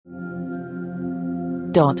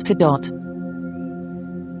...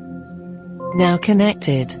 Now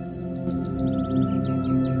connected.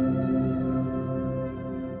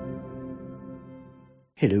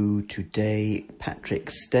 Hello, today Patrick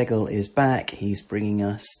Steggle is back. He's bringing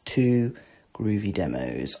us 2 groovy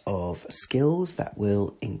demos of skills that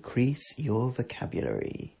will increase your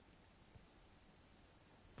vocabulary.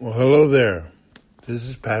 Well, hello there. This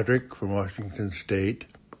is Patrick from Washington State.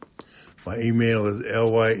 My email is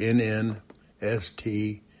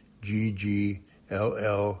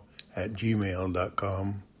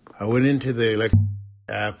lynnstggll@gmail.com. I went into the lexicon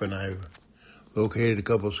app and I've located a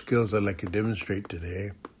couple skills I'd like to demonstrate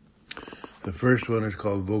today. The first one is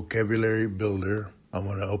called Vocabulary Builder. I'm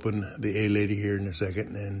going to open the A Lady here in a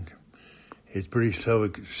second, and it's pretty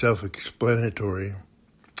self-explanatory.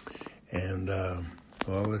 And,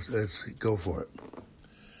 let's go for it.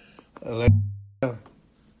 Alexa,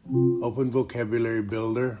 open Vocabulary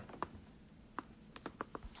Builder.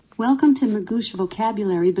 Welcome to Magoosh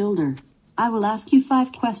Vocabulary Builder. I will ask you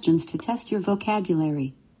 5 questions to test your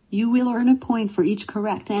vocabulary. You will earn a point for each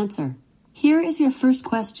correct answer. Here is your first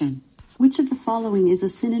question. Which of the following is a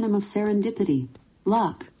synonym of serendipity?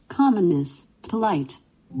 Luck, commonness, polite.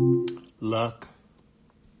 Luck.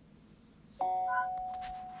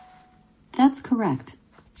 That's correct.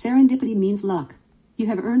 Serendipity means luck. You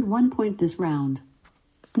have earned 1 point this round.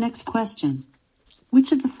 Next question.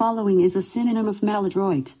 Which of the following is a synonym of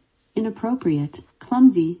maladroit? Inappropriate,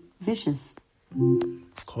 clumsy, vicious.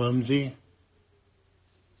 Clumsy.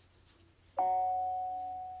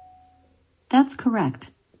 That's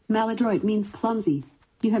correct. Maladroit means clumsy.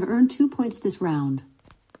 You have earned 2 points this round.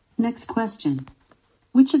 Next question.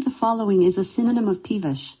 Which of the following is a synonym of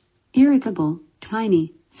peevish? Irritable,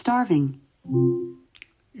 tiny, starving.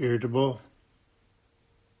 Irritable.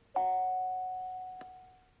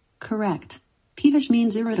 Correct. Peevish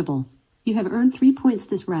means irritable. You have earned 3 points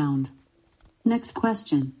this round. Next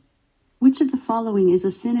question. Which of the following is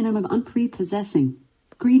a synonym of unprepossessing?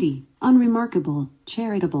 Greedy, unremarkable,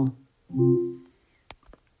 charitable.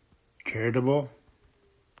 Charitable.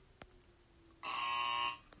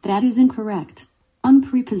 That is incorrect.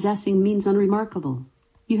 Unprepossessing means unremarkable.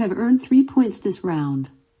 You have earned 3 points this round.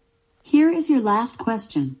 Here is your last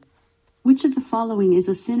question. Which of the following is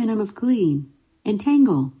a synonym of clean?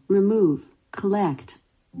 Entangle, remove, collect.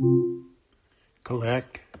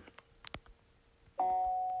 Collect.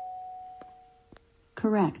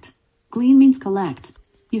 Correct. Glean means collect.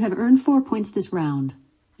 You have earned 4 points this round.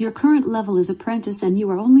 Your current level is apprentice and you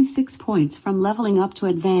are only 6 points from leveling up to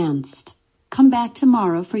advanced. Come back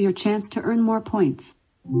tomorrow for your chance to earn more points.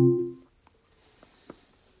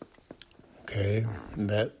 Okay,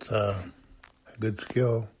 that's a good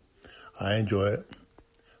skill. I enjoy it.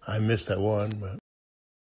 I missed that one, but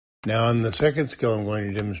now on the second skill I'm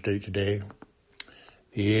going to demonstrate today,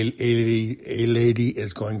 the A lady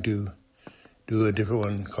is going to do a different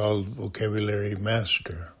one called Vocabulary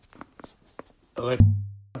Master. Open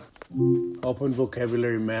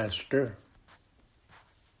Vocabulary Master.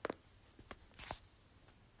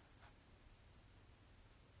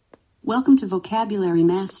 Welcome to Vocabulary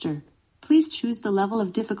Master. Please choose the level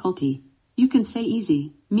of difficulty. You can say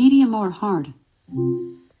easy, medium, or hard.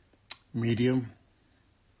 Medium.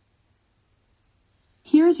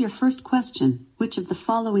 Here is your first question. Which of the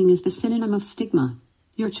following is the synonym of stigma?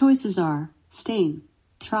 Your choices are stain,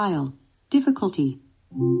 trial, difficulty.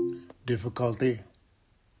 Difficulty.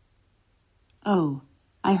 Oh,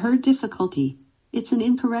 I heard difficulty. It's an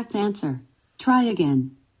incorrect answer. Try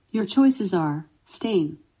again. Your choices are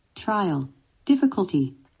stain, trial,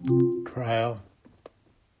 difficulty. Trial.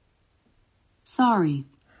 Sorry,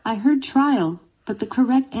 I heard trial, but the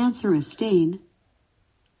correct answer is stain.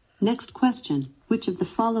 Next question. Which of the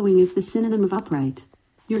following is the synonym of upright?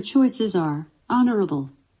 Your choices are honorable,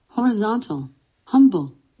 horizontal,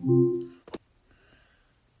 humble.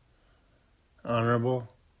 Honorable.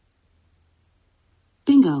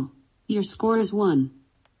 Bingo. Your score is 1.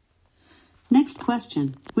 Next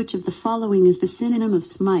question. Which of the following is the synonym of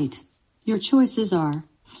smite? Your choices are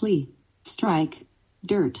flee, strike,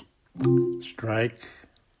 dirt. Strike.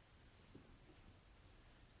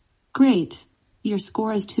 Great. Your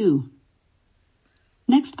score is 2.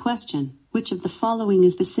 Next question. Which of the following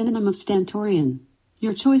is the synonym of stentorian?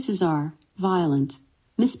 Your choices are violent,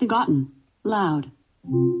 misbegotten, loud.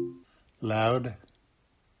 Loud.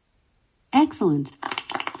 Excellent.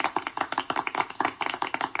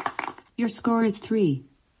 Your score is 3.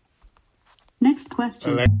 Next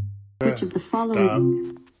question. Which of the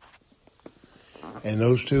following... Stop. And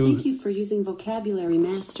those two... Thank you for using Vocabulary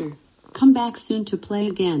Master. Come back soon to play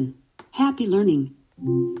again. Happy learning.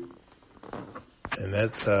 And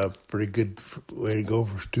that's a pretty good way to go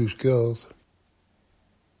for 2 skills.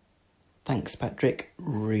 Thanks, Patrick.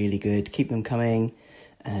 Really good. Keep them coming.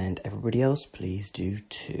 And everybody else, please do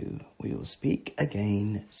too. We will speak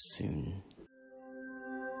again soon.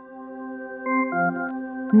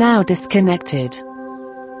 Now disconnected.